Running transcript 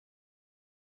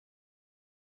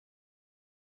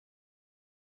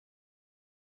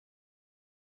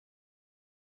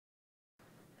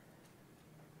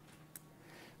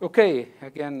Okay,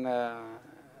 again,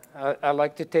 I'd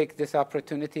like to take this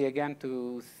opportunity again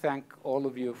to thank all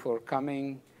of you for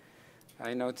coming.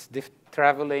 I know it's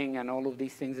traveling and all of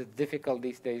these things is difficult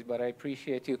these days, but I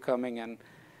appreciate you coming and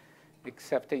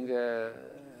accepting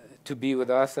to be with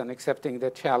us and accepting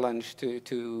the challenge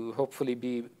to hopefully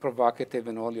be provocative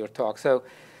in all your talks. So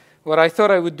what I thought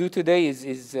I would do today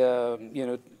is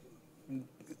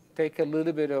take a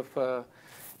little bit of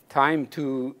time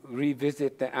to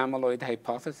revisit the amyloid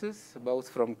hypothesis, both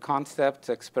from concepts,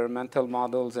 experimental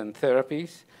models, and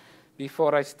therapies.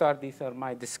 Before I start, these are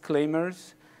my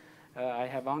disclaimers. I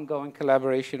have ongoing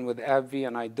collaboration with AbbVie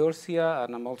and Idorsia,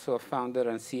 and I'm also a founder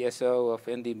and CSO of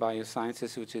Indie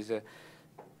Biosciences, which is a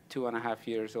 2.5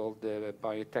 years old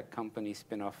biotech company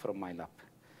spin-off from my lab.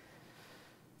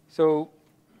 So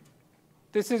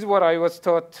this is what I was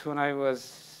taught when I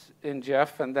was in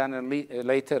Jeff and then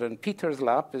later in Peter's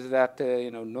lab, is that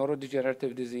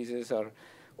neurodegenerative diseases are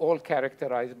all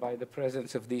characterized by the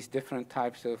presence of these different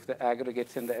types of the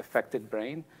aggregates in the affected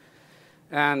brain.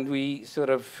 And we sort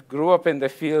of grew up in the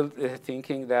field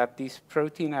thinking that these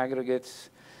protein aggregates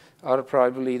are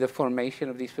probably the formation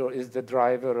of these is the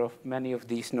driver of many of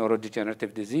these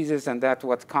neurodegenerative diseases, and that's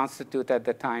what constituted at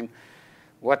the time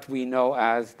what we know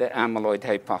as the amyloid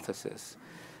hypothesis.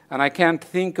 And I can't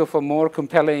think of a more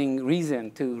compelling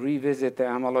reason to revisit the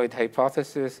amyloid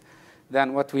hypothesis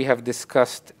than what we have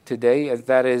discussed today, as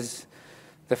that is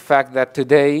the fact that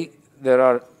today there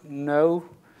are no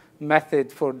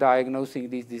method for diagnosing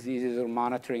these diseases or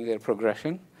monitoring their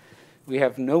progression. We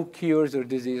have no cures or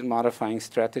disease-modifying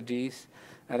strategies.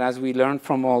 And as we learned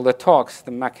from all the talks,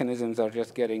 the mechanisms are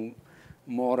just getting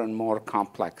more and more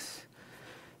complex.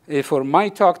 For my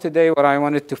talk today, what I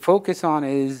wanted to focus on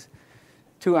is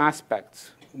two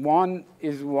aspects. One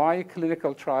is why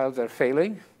clinical trials are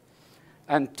failing,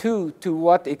 and two, to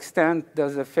what extent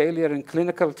does a failure in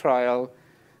clinical trial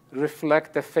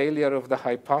reflect the failure of the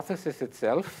hypothesis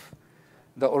itself,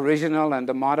 the original and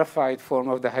the modified form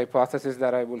of the hypothesis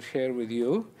that I will share with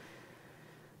you,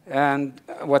 and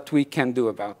what we can do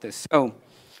about this. So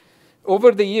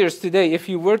over the years today, if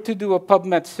you were to do a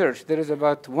PubMed search, there is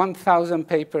about 1,000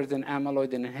 papers in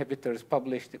amyloid inhibitors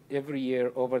published every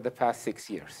year over the past 6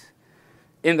 years.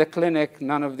 In the clinic,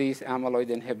 none of these amyloid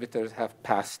inhibitors have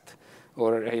passed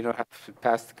or have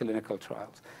passed clinical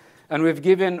trials. And we've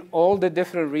given all the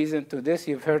different reasons to this.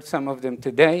 You've heard some of them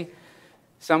today.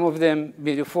 Some of them,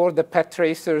 before the PET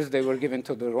tracers, they were given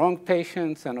to the wrong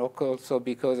patients, and also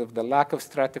because of the lack of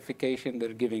stratification,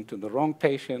 they're giving to the wrong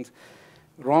patients.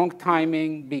 Wrong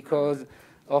timing because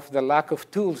of the lack of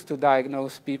tools to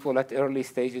diagnose people at early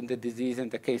stage in the disease in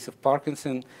the case of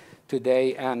Parkinson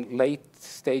today, and late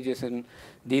stages in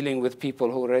dealing with people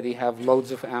who already have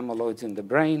loads of amyloids in the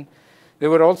brain.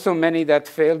 There were also many that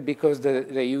failed because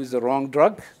they used the wrong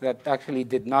drug that actually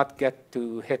did not get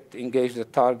to engage the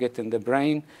target in the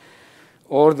brain,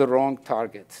 or the wrong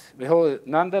targets.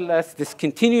 Nonetheless, this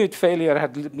continued failure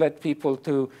had led people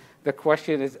to the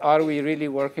question is, are we really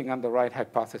working on the right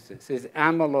hypothesis? Is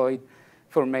amyloid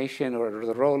formation or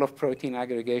the role of protein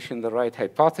aggregation the right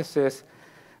hypothesis?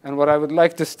 And what I would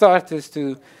like to start is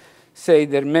to say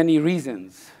there are many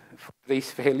reasons for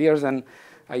these failures, and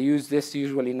I use this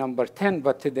usually number 10,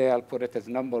 but today I'll put it as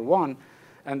number 1,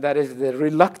 and that is the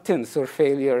reluctance or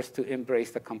failures to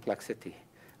embrace the complexity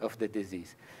of the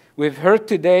disease. We've heard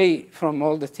today from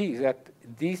all the teams that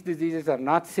these diseases are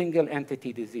not single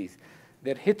entity disease.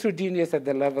 They're heterogeneous at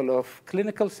the level of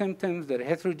clinical symptoms. They're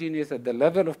heterogeneous at the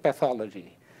level of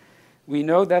pathology. We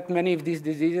know that many of these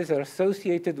diseases are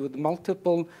associated with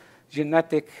multiple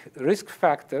genetic risk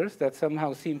factors that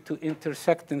somehow seem to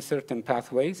intersect in certain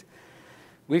pathways.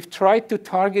 We've tried to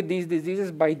target these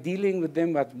diseases by dealing with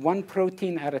them at one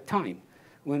protein at a time,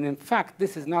 when in fact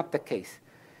this is not the case.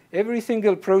 Every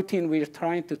single protein we're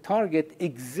trying to target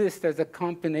exists as a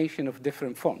combination of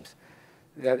different forms,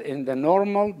 that in the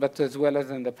normal, but as well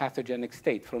as in the pathogenic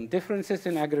state, from differences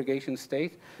in aggregation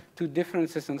state to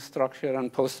differences in structure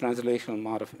and post-translational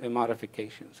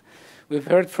modifications. We've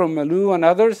heard from Malu and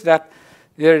others that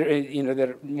there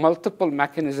are multiple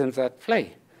mechanisms at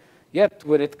play. Yet,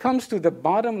 when it comes to the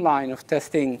bottom line of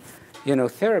testing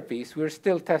therapies, we're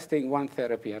still testing one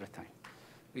therapy at a time.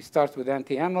 We start with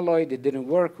anti-amyloid. It didn't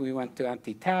work. We went to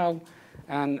anti-tau.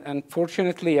 And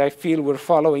unfortunately, I feel we're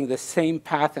following the same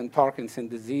path in Parkinson's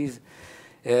disease,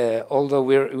 although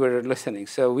we're listening.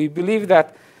 So we believe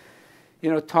that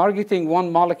targeting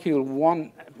one molecule,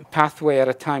 one pathway at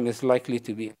a time is likely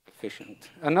to be efficient.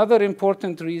 Another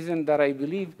important reason that I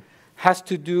believe has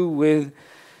to do with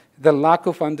the lack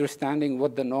of understanding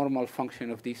what the normal function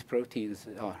of these proteins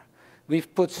are.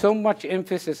 we've put so much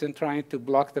emphasis in trying to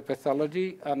block the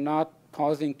pathology and not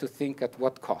pausing to think at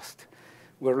what cost.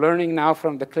 We're learning now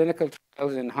from the clinical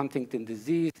trials in Huntington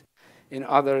disease, in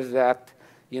others, that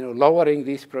lowering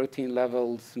these protein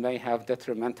levels may have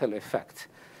detrimental effects.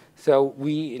 So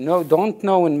we don't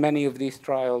know in many of these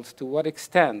trials to what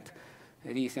extent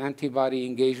these antibody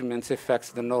engagements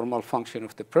affects the normal function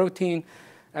of the protein.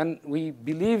 And we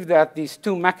believe that these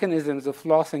two mechanisms of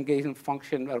loss and gain of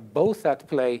function are both at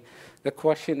play. The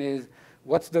question is,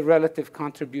 what's the relative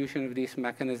contribution of these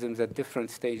mechanisms at different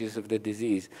stages of the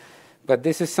disease? But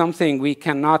this is something we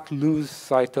cannot lose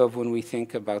sight of when we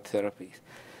think about therapies.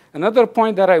 Another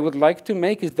point that I would like to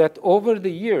make is that over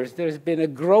the years, there's been a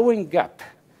growing gap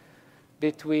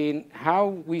between how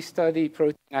we study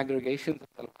protein aggregations in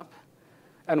the lab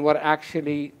and what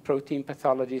actually protein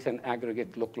pathologies and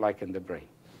aggregate look like in the brain.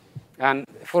 And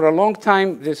for a long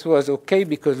time, this was OK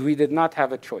because we did not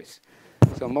have a choice.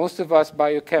 So most of us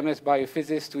biochemists,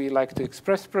 biophysicists, we like to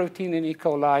express protein in E.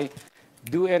 coli,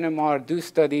 do NMR, do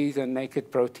studies, and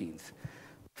naked proteins.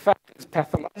 The fact is,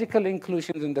 pathological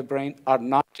inclusions in the brain are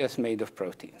not just made of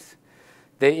proteins.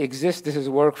 They exist. This is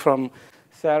work from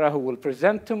Sarah, who will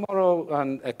present tomorrow,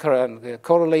 on a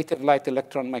correlative light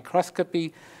electron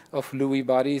microscopy of Lewy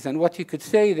bodies. And what you could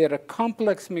say, they're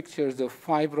complex mixtures of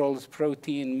fibrils,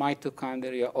 protein,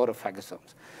 mitochondria,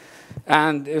 autophagosomes.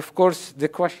 And of course, the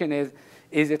question is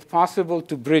it possible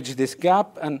to bridge this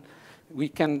gap? And we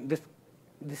can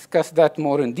discuss that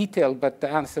more in detail, but the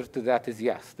answer to that is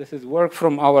yes. This is work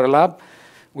from our lab,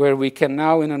 where we can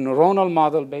now, in a neuronal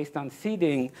model based on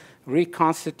seeding,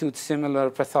 reconstitute similar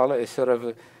pathology, sort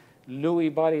of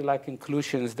Lewy body-like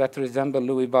inclusions that resemble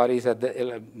Lewy bodies at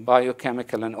the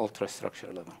biochemical and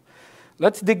ultrastructure level.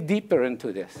 Let's dig deeper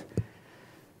into this.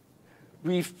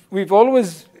 We've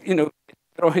always, in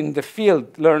the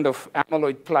field, learned of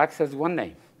amyloid plaques as one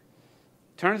name.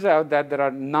 Turns out that there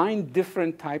are 9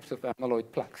 different types of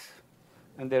amyloid plaques,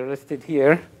 and they're listed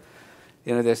here.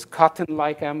 There's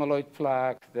cotton-like amyloid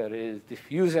plaques. There is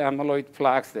diffuse amyloid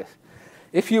plaques.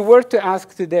 If you were to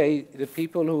ask today the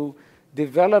people who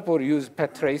develop or use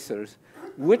PET tracers,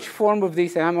 which form of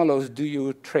these amyloids do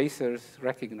your tracers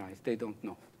recognize? They don't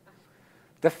know.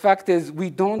 The fact is, we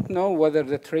don't know whether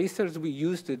the tracers we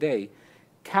use today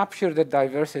capture the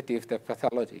diversity of the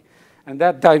pathology. And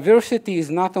that diversity is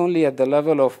not only at the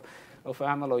level of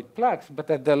amyloid plaques, but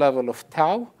at the level of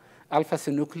tau,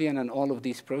 alpha-synuclein, and all of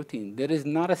these proteins. There is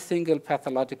not a single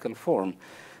pathological form.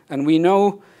 And we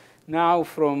know now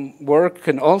from work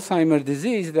in Alzheimer's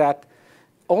disease that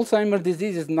Alzheimer's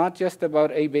disease is not just about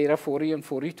A beta 40 and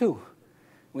 42.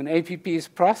 When APP is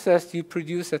processed, you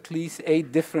produce at least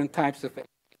 8 different types of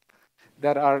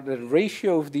that are the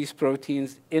ratio of these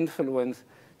proteins influence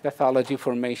pathology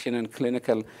formation and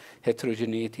clinical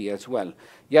heterogeneity as well.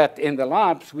 Yet in the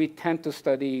labs, we tend to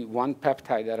study one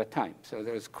peptide at a time. So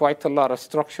there's quite a lot of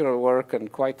structural work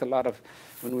and quite a lot of,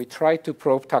 when we try to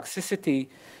probe toxicity,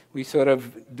 we sort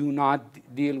of do not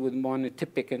deal with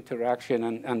monotypic interaction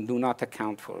and do not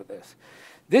account for this.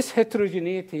 This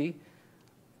heterogeneity,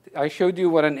 I showed you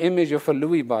what an image of a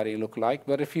Lewy body looked like,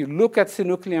 but if you look at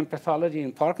synuclein pathology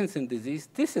in Parkinson's disease,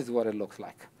 this is what it looks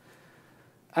like.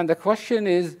 And the question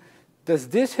is, does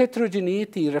this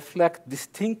heterogeneity reflect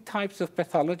distinct types of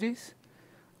pathologies,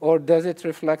 or does it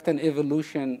reflect an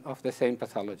evolution of the same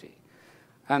pathology?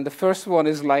 And the first one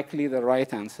is likely the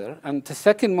right answer. And the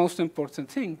second most important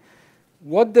thing,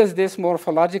 what does this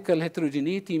morphological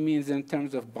heterogeneity mean in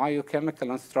terms of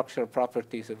biochemical and structural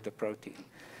properties of the protein?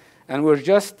 And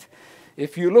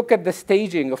if you look at the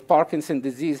staging of Parkinson's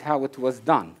disease, how it was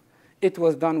done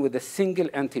with a single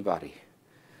antibody.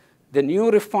 The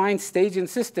new refined staging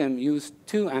system used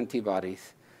 2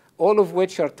 antibodies, all of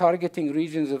which are targeting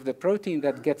regions of the protein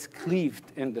that gets cleaved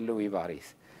in the Lewy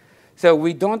bodies. So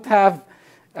we don't have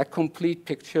a complete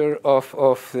picture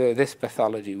of this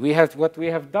pathology. What we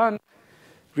have done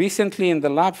recently in the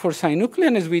lab for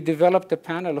synuclein is we developed a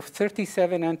panel of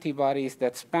 37 antibodies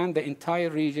that span the entire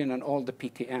region and all the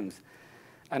PKMs.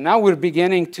 And now we're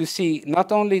beginning to see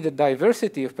not only the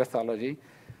diversity of pathology,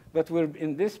 but we're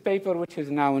in this paper, which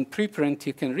is now in preprint,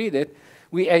 you can read it,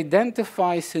 we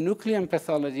identify synuclein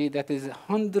pathology that is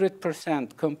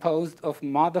 100% composed of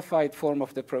modified form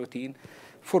of the protein,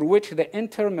 for which the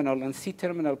N-terminal and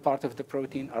C-terminal part of the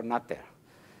protein are not there.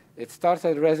 It starts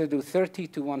at residue 30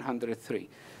 to 103.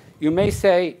 You may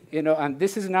say, and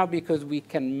this is now because we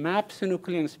can map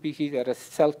synuclein species at a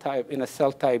cell type in a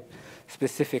cell type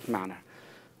specific manner.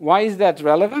 Why is that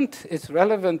relevant? It's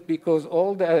relevant because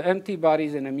all the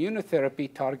antibodies in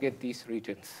immunotherapy target these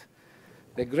regions.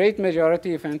 The great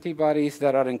majority of antibodies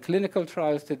that are in clinical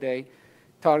trials today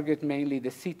target mainly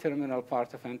the C-terminal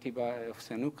part of antibody of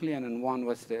synuclein, and one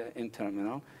was the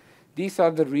N-terminal. These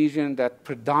are the regions that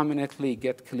predominantly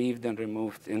get cleaved and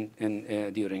removed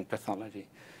during pathology.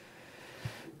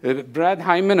 Brad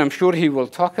Hyman, I'm sure he will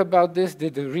talk about this,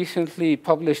 recently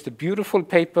published a beautiful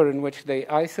paper in which they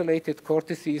isolated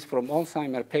cortices from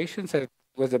Alzheimer's patients. It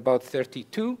was about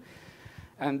 32.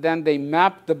 And then they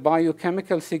mapped the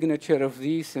biochemical signature of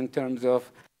these in terms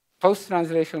of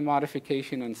post-translational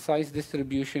modification and size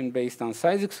distribution based on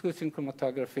size exclusion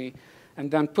chromatography,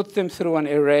 and then put them through an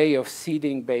array of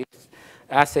seeding-based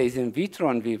assays in vitro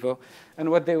and vivo. And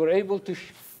what they were able to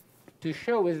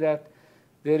show is that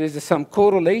there is some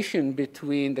correlation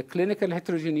between the clinical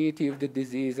heterogeneity of the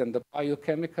disease and the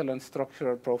biochemical and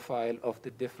structural profile of the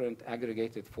different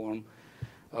aggregated form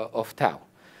of tau.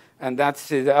 And that's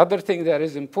the other thing that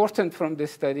is important from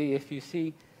this study. If you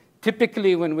see,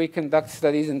 typically when we conduct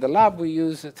studies in the lab, we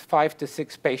use 5 to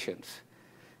 6 patients.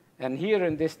 And here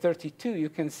in this 32, you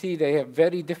can see they have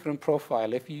very different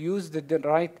profile. If you use the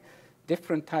right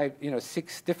different type,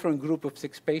 6 different group of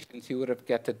 6 patients, you would have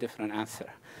get a different answer.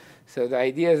 So the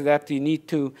idea is that you need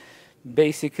to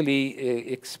basically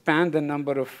expand the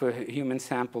number of human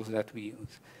samples that we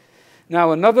use.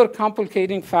 Now, another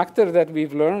complicating factor that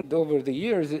we've learned over the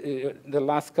years, the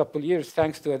last couple of years,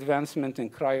 thanks to advancement in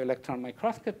cryo-electron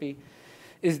microscopy,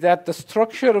 is that the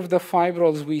structure of the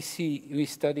fibrils we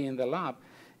study in the lab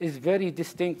is very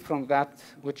distinct from that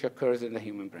which occurs in the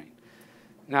human brain.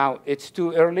 Now, it's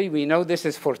too early. We know this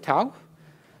is for tau,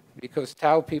 because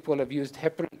tau people have used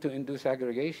heparin to induce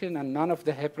aggregation, and none of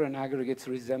the heparin aggregates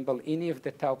resemble any of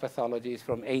the tau pathologies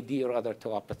from AD or other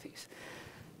tauopathies.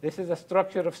 This is a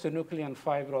structure of synuclein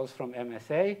fibrils from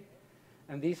MSA,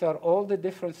 and these are all the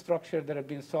different structures that have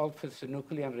been solved for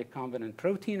synuclein recombinant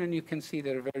protein, and you can see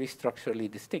they're very structurally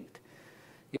distinct.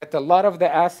 Yet a lot of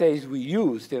the assays we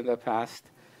used in the past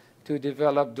to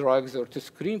develop drugs or to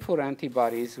screen for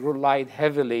antibodies relied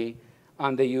heavily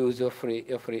on the use of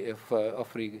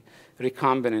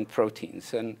recombinant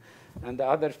proteins. And the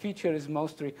other feature is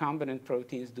most recombinant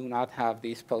proteins do not have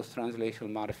these post-translational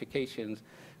modifications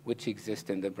which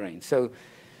exist in the brain. So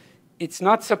it's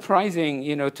not surprising,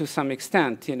 to some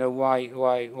extent,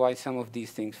 why some of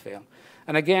these things fail.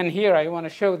 And again, here I want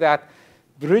to show that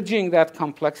bridging that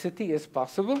complexity is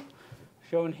possible.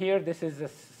 Shown here, this is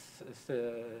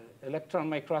electron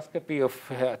microscopy of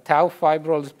tau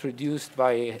fibrils produced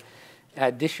by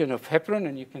addition of heparin,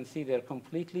 and you can see they're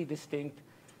completely distinct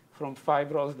from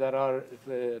fibrils that are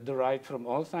derived from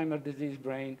Alzheimer's disease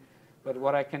brain. But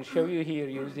what I can show you here,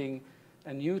 using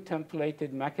a new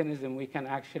templated mechanism, we can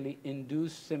actually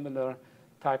induce similar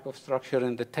type of structure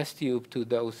in the test tube to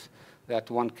those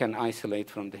that one can isolate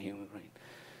from the human brain.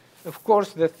 Of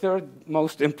course, the third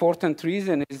most important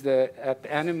reason is that at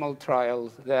animal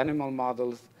trials, the animal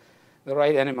models, the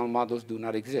right animal models do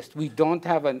not exist. We don't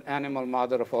have an animal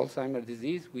model of Alzheimer's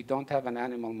disease. We don't have an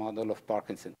animal model of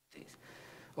Parkinson's disease.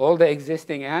 All the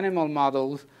existing animal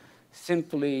models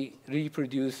simply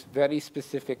reproduce very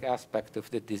specific aspects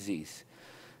of the disease.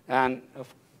 And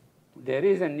there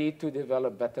is a need to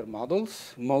develop better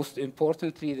models. Most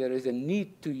importantly, there is a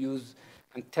need to use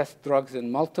and test drugs in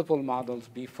multiple models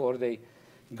before they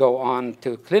go on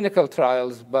to clinical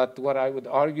trials. But what I would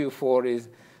argue for is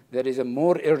there is a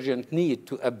more urgent need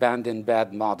to abandon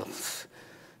bad models.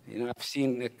 I've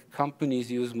seen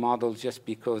companies use models just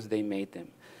because they made them.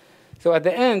 So at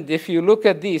the end, if you look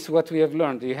at these, what we have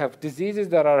learned, you have diseases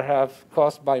that are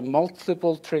caused by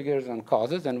multiple triggers and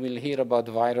causes, and we'll hear about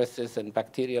viruses and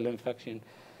bacterial infection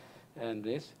and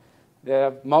this. There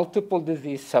are multiple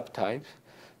disease subtypes.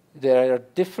 There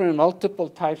are multiple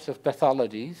types of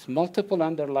pathologies, multiple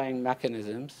underlying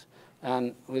mechanisms,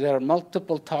 and there are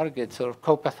multiple targets or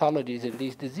co-pathologies in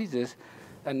these diseases,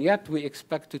 and yet we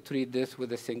expect to treat this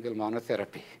with a single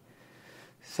monotherapy.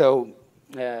 So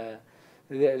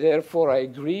therefore, I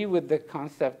agree with the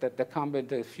concept that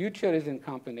the future is in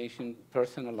combination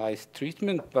personalized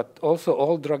treatment, but also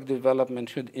all drug development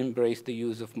should embrace the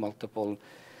use of multiple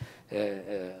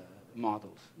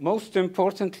models. Most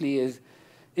importantly is,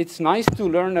 it's nice to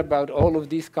learn about all of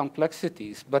these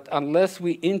complexities, but unless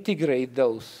we integrate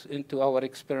those into our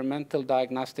experimental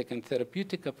diagnostic and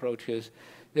therapeutic approaches,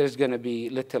 there's going to be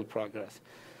little progress.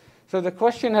 So the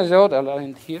question has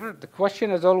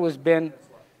always been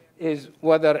is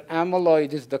whether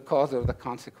amyloid is the cause or the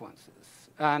consequences.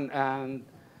 And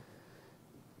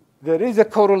there is a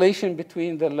correlation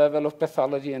between the level of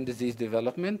pathology and disease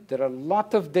development. There are a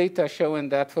lot of data showing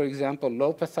that, for example,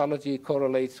 low pathology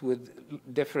correlates with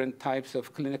different types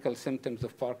of clinical symptoms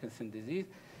of Parkinson's disease.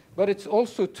 But it's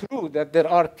also true that there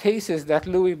are cases that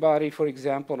Lewy body, for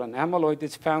example, an amyloid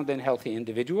is found in healthy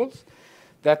individuals,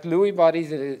 that Lewy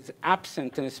bodies is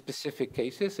absent in specific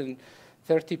cases. In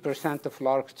 30% of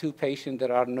LARC2 patients,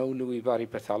 there are no Lewy body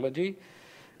pathology.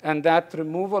 And that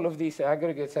removal of these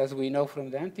aggregates, as we know from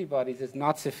the antibodies, is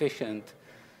not sufficient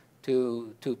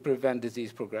to prevent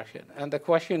disease progression. And the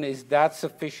question is that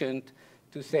sufficient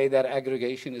to say that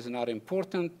aggregation is not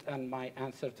important? And my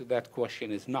answer to that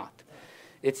question is not.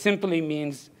 It simply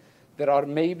means there are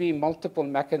maybe multiple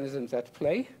mechanisms at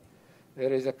play.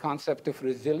 There is a concept of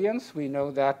resilience. We know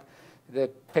that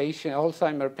the patient,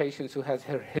 Alzheimer's patients who has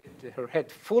her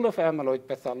head full of amyloid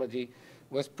pathology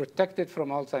was protected from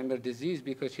Alzheimer's disease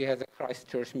because she has a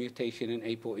Christchurch mutation in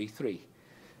ApoE3,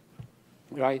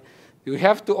 right? You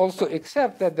have to also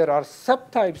accept that there are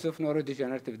subtypes of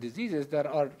neurodegenerative diseases that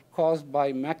are caused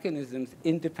by mechanisms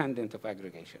independent of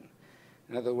aggregation.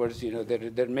 In other words,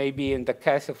 there may be, in the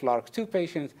case of LARC2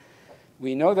 patients,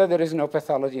 we know that there is no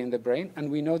pathology in the brain,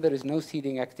 and we know there is no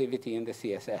seeding activity in the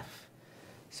CSF.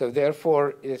 So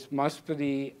therefore, it must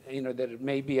be, there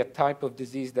may be a type of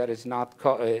disease that is not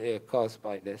caused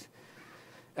by this.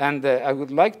 And I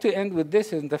would like to end with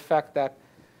this, in the fact that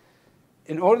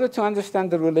in order to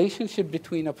understand the relationship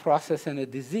between a process and a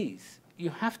disease, you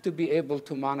have to be able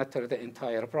to monitor the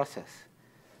entire process.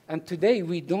 And today,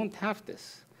 we don't have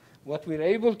this. What we're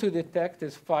able to detect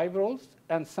is fibrils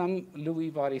and some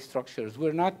Lewy body structures.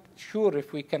 We're not sure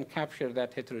if we can capture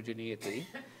that heterogeneity.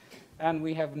 And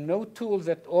we have no tools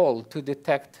at all to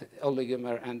detect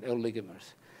oligomer and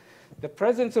oligomers. The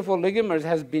presence of oligomers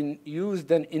has been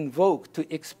used and invoked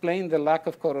to explain the lack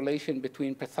of correlation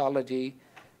between pathology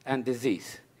and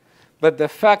disease. But the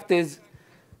fact is,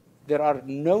 there are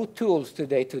no tools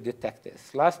today to detect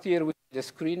this. Last year, we did a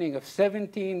screening of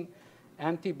 17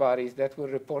 antibodies that were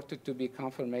reported to be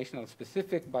conformational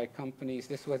specific by companies.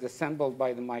 This was assembled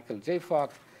by the Michael J.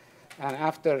 Fox. And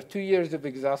after 2 years of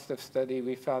exhaustive study,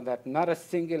 we found that not a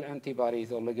single antibody is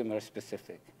oligomer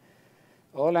specific.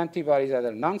 All antibodies are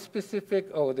either non-specific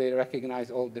or they recognize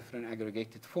all different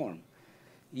aggregated form.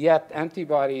 Yet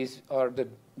antibodies are the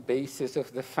basis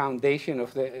of the foundation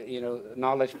of the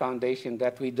knowledge foundation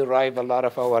that we derive a lot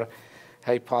of our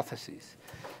hypotheses.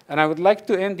 And I would like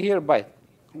to end here by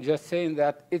just saying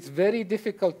that it's very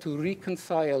difficult to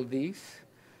reconcile these,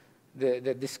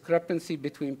 the discrepancy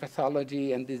between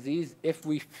pathology and disease, if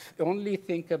we only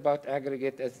think about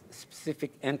aggregate as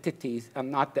specific entities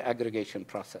and not the aggregation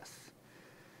process.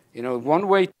 One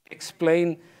way to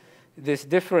explain this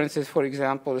difference is, for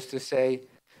example, is to say,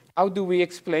 how do we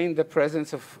explain the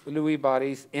presence of Lewy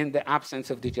bodies in the absence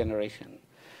of degeneration?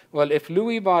 Well, if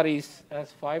Lewy bodies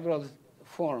as fibrils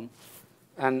form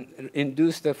and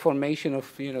induce the formation of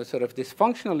sort of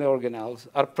dysfunctional organelles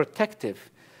are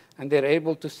protective, and they're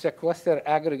able to sequester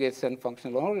aggregates and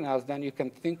functional organelles, then you can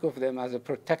think of them as a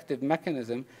protective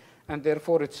mechanism, and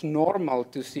therefore it's normal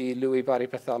to see Lewy body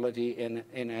pathology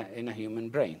in a human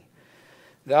brain.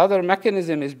 The other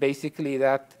mechanism is basically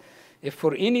that if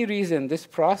for any reason this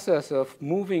process of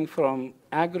moving from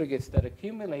aggregates that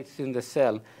accumulates in the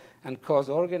cell and cause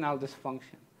organelle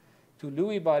dysfunction to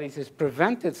Lewy bodies is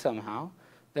prevented somehow,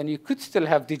 then you could still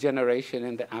have degeneration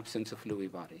in the absence of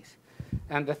Lewy bodies.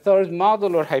 And the third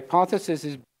model or hypothesis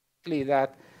is basically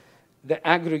that the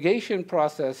aggregation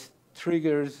process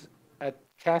triggers a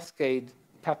cascade,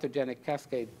 pathogenic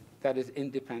cascade, that is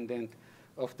independent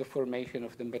of the formation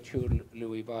of the mature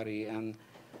Lewy body and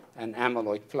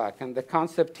amyloid plaque. And the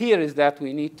concept here is that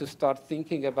we need to start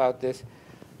thinking about this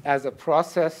as a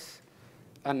process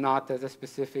and not as a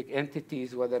specific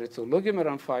entities, whether it's oligomer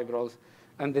and fibrils.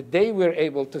 And the day we're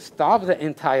able to stop the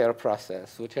entire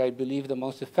process, which I believe the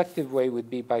most effective way would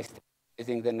be by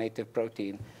stabilizing the native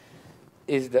protein,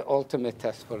 is the ultimate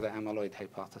test for the amyloid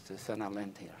hypothesis. And I'll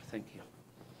end here. Thank you.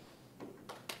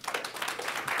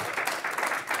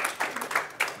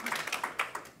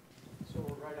 So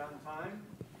we're right on time.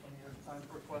 And we have time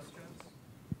for questions.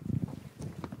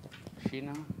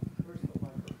 Sheena? Where's the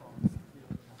microphone?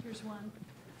 Here's one.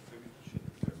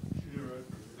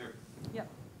 Yep.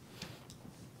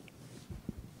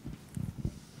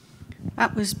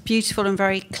 That was beautiful and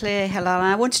very clear, Hilal. And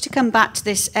I wanted to come back to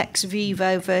this ex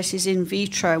vivo versus in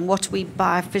vitro and what we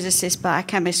biophysicists,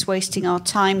 biochemists wasting our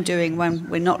time doing when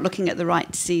we're not looking at the right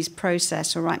disease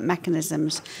process or right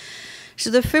mechanisms. So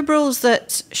the fibrils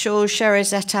that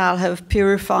Shaw-Sherez et al. Have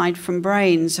purified from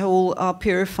brains all are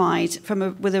purified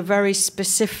with a very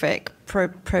specific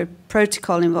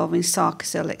protocol involving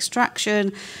sarcosyl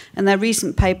extraction. And their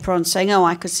recent paper on saying, oh,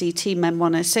 I could see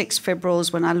TMEM106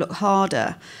 fibrils when I look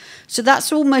harder. So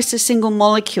that's almost a single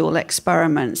molecule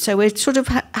experiment. So we're sort of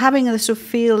having a sort of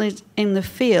feel in the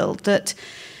field that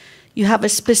you have a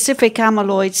specific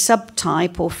amyloid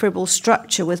subtype or fibril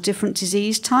structure with different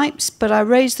disease types. But I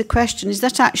raise the question, is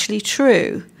that actually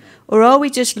true? Or are we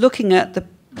just looking at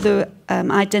the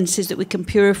identities that we can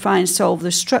purify and solve the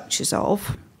structures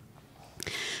of?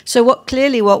 So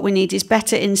clearly what we need is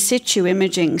better in situ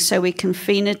imaging so we can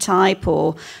phenotype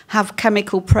or have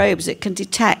chemical probes that can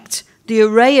detect the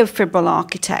array of fibril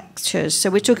architectures. So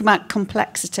we're talking about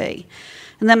complexity.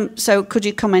 And then, so could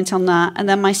you comment on that? And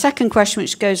then my second question,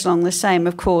 which goes along the same,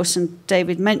 of course, and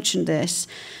David mentioned this,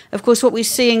 of course, what we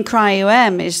see in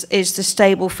cryo-EM is the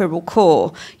stable fibril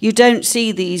core. You don't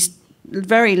see these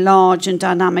very large and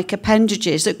dynamic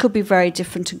appendages that could be very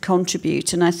different and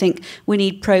contribute. And I think we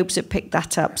need probes that pick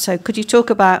that up. So could you talk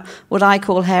about what I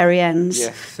call hairy ends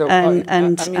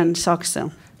and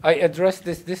sarcocyl? I addressed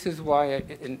this. This is why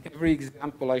in every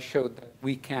example I showed that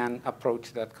we can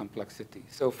approach that complexity.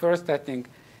 So first, I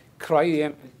think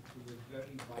cryo-EM is a very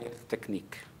biased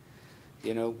technique.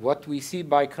 You know, what we see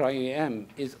by cryo-EM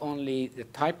is only the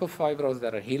type of fibrils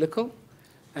that are helical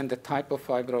and the type of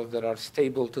fibrils that are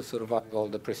stable to survive all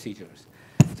the procedures.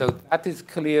 So that is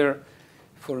clear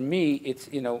for me. It's,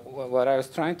 you know, what I was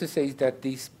trying to say is that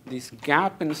this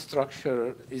gap in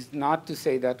structure is not to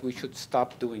say that we should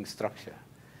stop doing structure.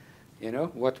 You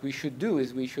know, what we should do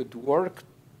is we should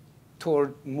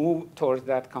move towards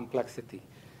that complexity,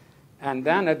 and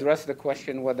then address the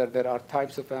question whether there are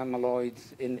types of amyloids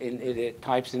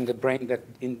types in the brain that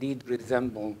indeed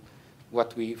resemble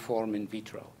what we form in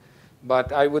vitro.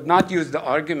 But I would not use the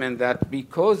argument that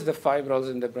because the fibrils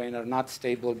in the brain are not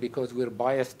stable, because we're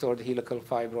biased toward helical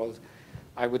fibrils,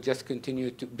 I would just continue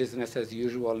to business as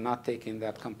usual, not taking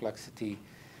that complexity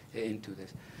into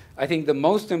this. I think the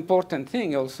most important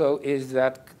thing also is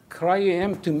that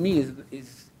cryo-EM to me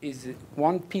is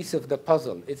one piece of the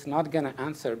puzzle. It's not going to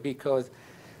answer, because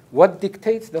what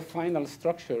dictates the final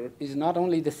structure is not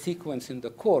only the sequence in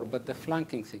the core, but the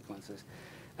flanking sequences.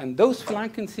 And those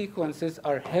flanking sequences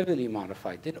are heavily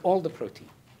modified in all the protein.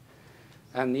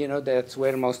 And you know, that's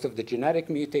where most of the genetic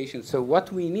mutations. So what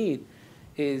we need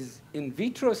is in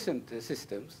vitro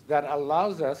systems that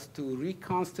allows us to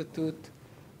reconstitute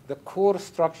the core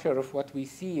structure of what we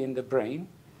see in the brain,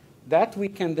 that we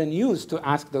can then use to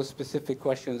ask those specific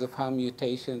questions of how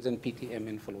mutations and PTM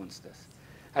influence this.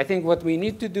 I think what we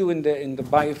need to do in the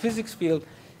biophysics field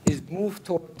is move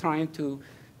toward trying to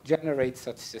generate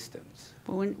such systems.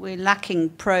 Well, we're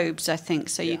lacking probes, I think,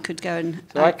 so you could go and...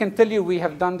 So I can tell you we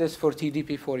have done this for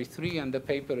TDP-43, and the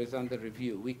paper is under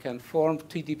review. We can form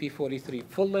TDP-43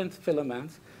 full-length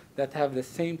filaments that have the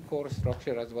same core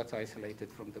structure as what's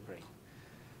isolated from the brain.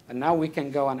 And now we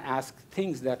can go and ask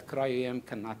things that cryo-EM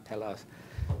cannot tell us.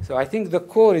 So I think the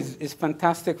core is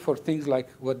fantastic for things like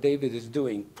what David is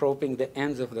doing, probing the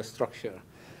ends of the structure.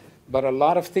 But a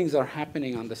lot of things are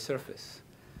happening on the surface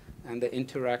and the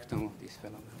interaction of these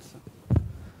filaments.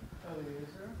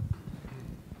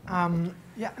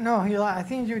 Yeah, no, Hilal, I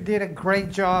think you did a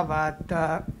great job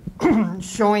at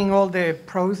showing all the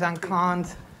pros and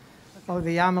cons of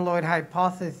the amyloid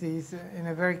hypothesis in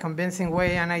a very convincing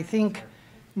way. And I think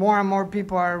more and more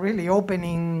people are really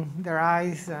opening their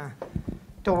eyes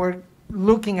toward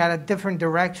looking at a different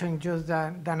direction just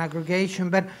than aggregation.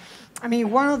 But I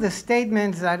mean, one of the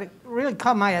statements that really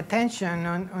caught my attention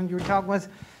on your talk was,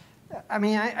 I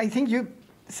mean, I think you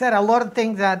said a lot of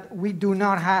things that we do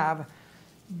not have.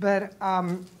 But I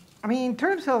mean, in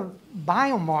terms of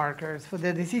biomarkers for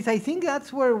the disease, I think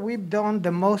that's where we've done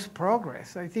the most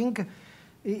progress. I think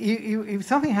if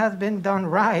something has been done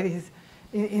right, is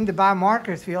in the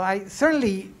biomarkers field.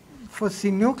 Certainly for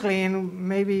synuclein,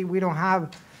 maybe we don't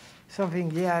have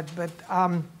something yet, but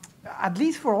at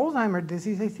least for Alzheimer's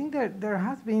disease, I think that there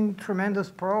has been tremendous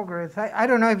progress. I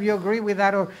don't know if you agree with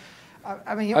that, or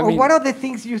I mean, what are the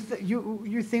things you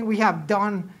think we have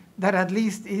done that at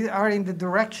least are in the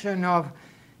direction of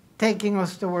taking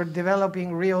us toward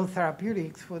developing real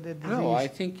therapeutics for the disease? No, I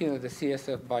think the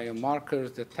CSF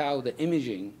biomarkers, the tau, the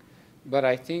imaging. But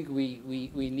I think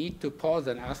we need to pause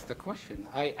and ask the question.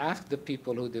 I asked the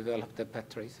people who developed the PET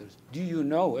tracers, do you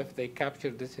know if they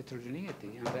captured this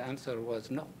heterogeneity? And the answer was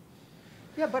no.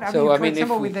 Yeah, but I mean, for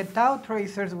example, with the tau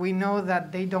tracers, we know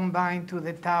that they don't bind to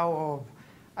the tau of,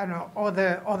 I don't know,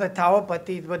 other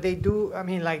tauopathies, but they do, I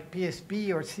mean, like PSP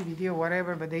or CBD or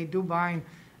whatever, but they do bind.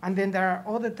 And then there are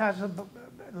other types of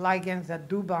ligands that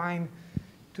do bind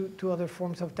to other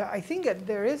forms of tau. I think that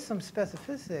there is some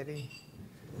specificity.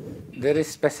 There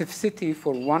is specificity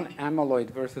for one amyloid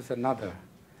versus another,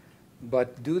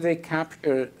 but do they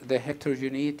capture the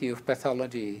heterogeneity of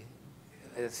pathology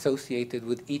associated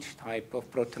with each type of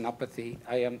proteinopathy.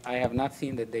 I have not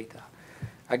seen the data.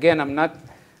 Again,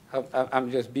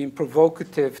 I'm just being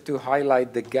provocative to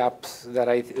highlight the gaps that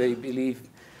I believe,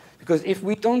 because if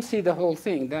we don't see the whole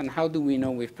thing, then how do we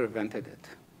know we've prevented it?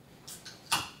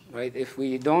 Right? If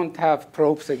we don't have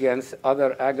probes against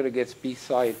other aggregates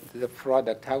beside the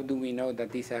product, how do we know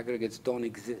that these aggregates don't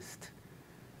exist?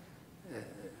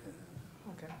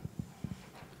 Okay.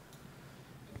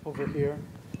 Over here.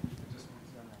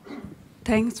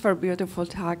 Thanks for a beautiful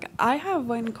talk. I have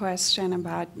one question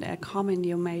about a comment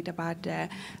you made about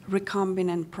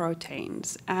recombinant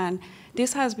proteins. And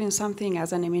this has been something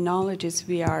as an immunologist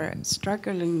we are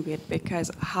struggling with, because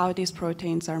how these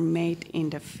proteins are made in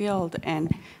the field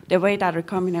and the way that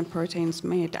recombinant proteins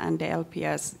made and the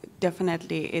LPS,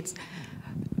 definitely it's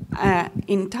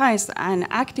entices and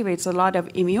activates a lot of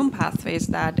immune pathways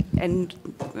that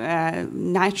a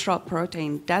natural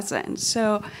protein doesn't.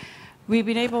 So we've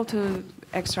been able to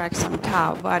extract some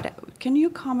tau, but can you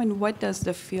comment what does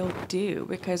the field do?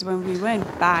 Because when we went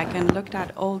back and looked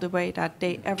at all the way that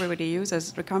everybody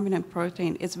uses recombinant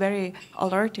protein, it's very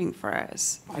alerting for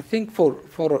us. I think for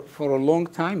a long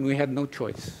time we had no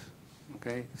choice.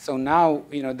 Okay, so now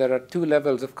there are two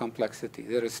levels of complexity.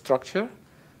 There is structure,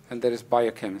 and there is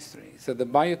biochemistry. So the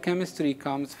biochemistry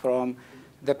comes from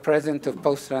the presence of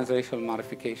post-translational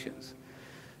modifications.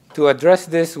 To address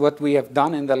this, what we have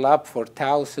done in the lab for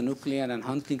tau, synuclein, and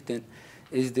Huntington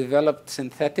is developed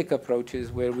synthetic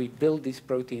approaches where we build these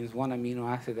proteins one amino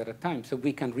acid at a time so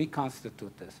we can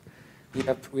reconstitute this.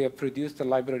 We have produced a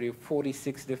library of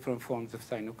 46 different forms of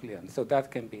synuclein, so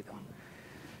that can be done.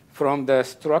 From the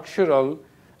structural,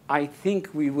 I think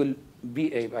we will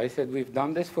be able, I said we've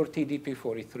done this for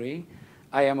TDP-43.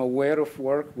 I am aware of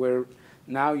work where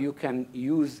now you can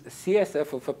use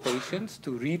CSF of a patient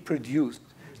to reproduce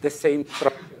the same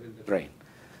structure in the brain.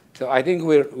 So I think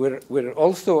we're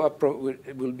also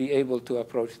will be able to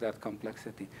approach that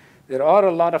complexity. There are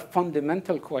a lot of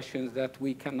fundamental questions that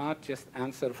we cannot just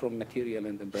answer from material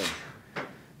in the brain.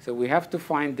 So we have to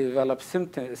develop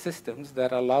systems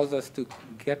that allows us to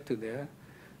get to there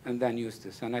and then use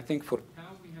this. And I think for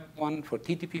tau we have one, for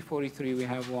TDP-43 we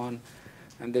have one,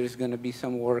 and there is going to be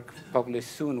some work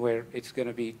published soon where it's going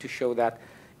to be to show that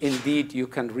indeed you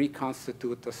can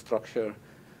reconstitute the structure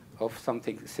of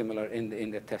something similar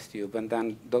in the test tube, and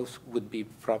then those would be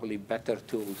probably better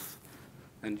tools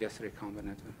than just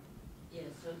recombinant. Yeah,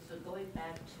 so going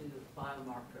back to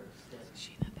biomarkers.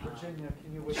 Virginia,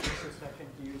 can you wait just a second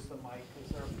to use the mic,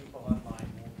 because there are people online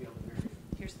who won't be able to hear you.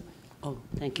 Here's the mic. Oh,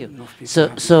 thank you. No,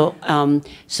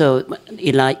 So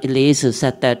Elisa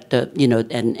said that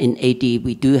and in AD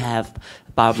we do have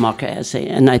biomarker assay,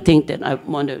 and I think that I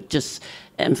want to just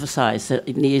emphasize that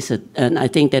Elisa, and I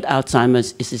think that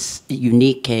Alzheimer's is a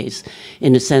unique case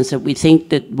in the sense that we think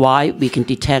that why we can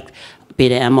detect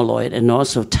beta amyloid and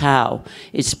also tau,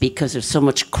 it's because there's so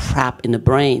much crap in the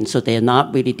brain, so they're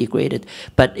not really degraded.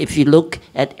 But if you look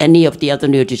at any of the other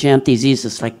neurodegenerative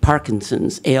diseases like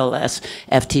Parkinson's, ALS,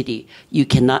 FTD, you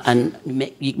cannot,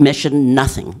 you measure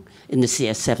nothing in the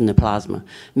CSF in the plasma,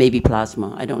 maybe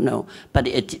plasma, I don't know. But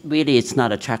it's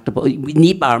not attractable. We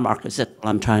need biomarkers, that's what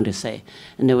I'm trying to say.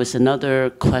 And there was another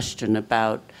question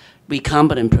about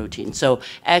recombinant protein. So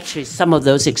actually some of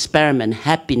those experiments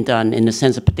had been done in the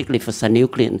sense of particularly for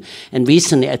synuclein. And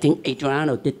recently, I think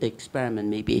Adriano did the experiment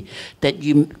maybe, that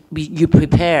you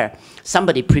prepare,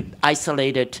 somebody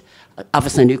isolated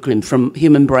alpha-synuclein from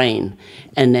human brain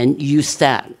and then use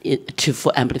that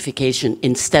for amplification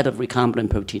instead of recombinant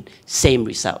protein, same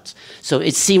results. So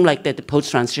it seemed like that the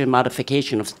post-translational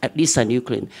modification of at least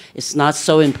synuclein is not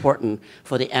so important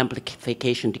for the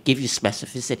amplification to give you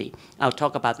specificity. I'll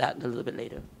talk about that a little bit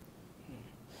later.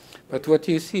 But what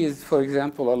you see is, for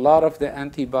example, a lot of the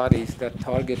antibodies that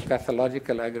target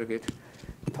pathological aggregates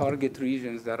target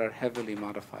regions that are heavily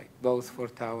modified, both for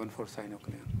tau and for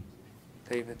synuclein.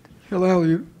 David. Hilal,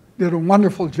 you did a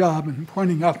wonderful job in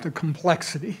pointing out the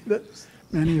complexity that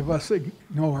many of us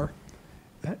ignore.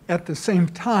 At the same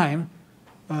time,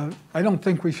 I don't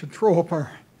think we should throw up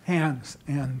our hands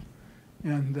and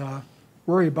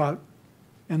worry about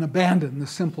and abandon the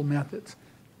simple methods.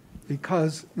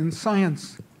 Because in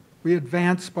science, we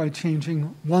advance by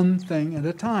changing one thing at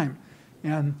a time.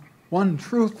 And one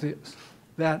truth is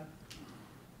that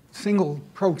single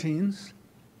proteins,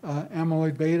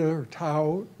 amyloid beta or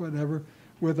tau, whatever,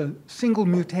 with a single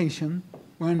mutation,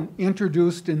 when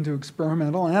introduced into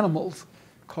experimental animals,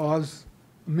 cause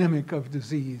a mimic of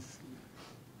disease,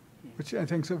 which I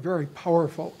think is a very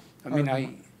powerful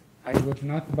argument. I would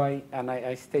not by, and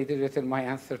I stated it in my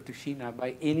answer to Sheena,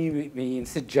 by any means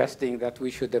suggesting that we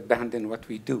should abandon what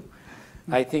we do.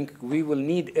 I think we will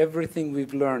need everything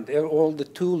we've learned, all the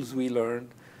tools we learned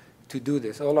to do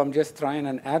this. All I'm just trying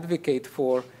and advocate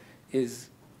for is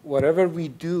whatever we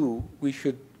do, we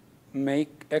should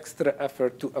make extra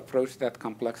effort to approach that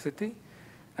complexity.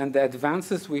 And the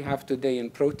advances we have today in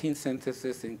protein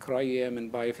synthesis, in cryo-EM,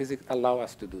 and biophysics allow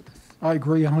us to do this. I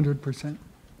agree 100%.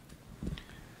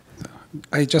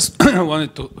 I just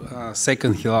wanted to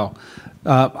second Hilal.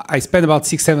 I spent about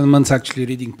 6-7 months actually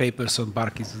reading papers on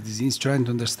Parkinson's disease, trying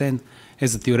to understand,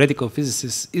 as a theoretical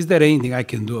physicist, is there anything I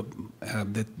can do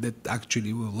that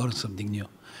actually will learn something new?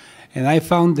 And I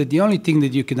found that the only thing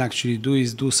that you can actually do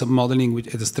is do some modeling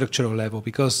at the structural level,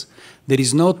 because there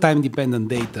is no time-dependent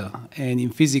data. And in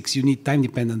physics, you need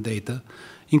time-dependent data,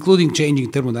 including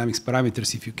changing thermodynamics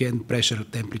parameters if you can, pressure,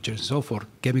 temperature, and so forth,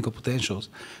 chemical potentials.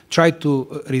 Try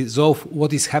to resolve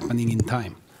what is happening in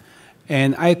time.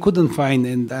 And I couldn't find,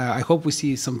 and I hope we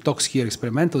see some talks here,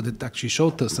 experimental, that actually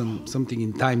showed us something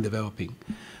in time developing.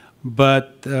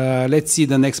 But let's see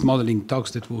the next modeling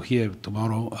talks that we'll hear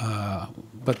tomorrow.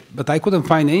 But I couldn't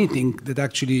find anything that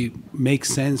actually makes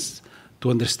sense to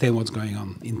understand what's going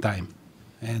on in time.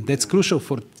 And that's crucial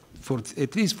for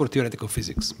at least for theoretical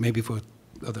physics, maybe for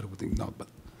other things not. But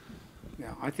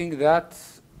yeah, I think that,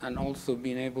 and also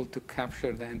being able to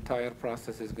capture the entire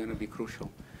process is going to be crucial.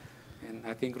 And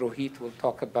I think Rohit will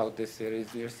talk about this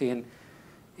series. We are seeing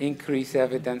increased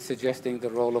evidence suggesting the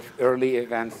role of early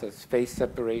events as phase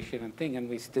separation and thing, and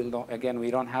we still don't, again, we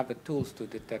don't have the tools to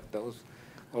detect those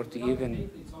or to even,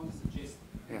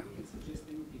 yeah.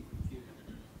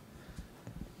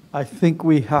 I think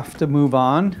we have to move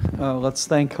on. Let's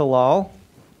thank Hilal.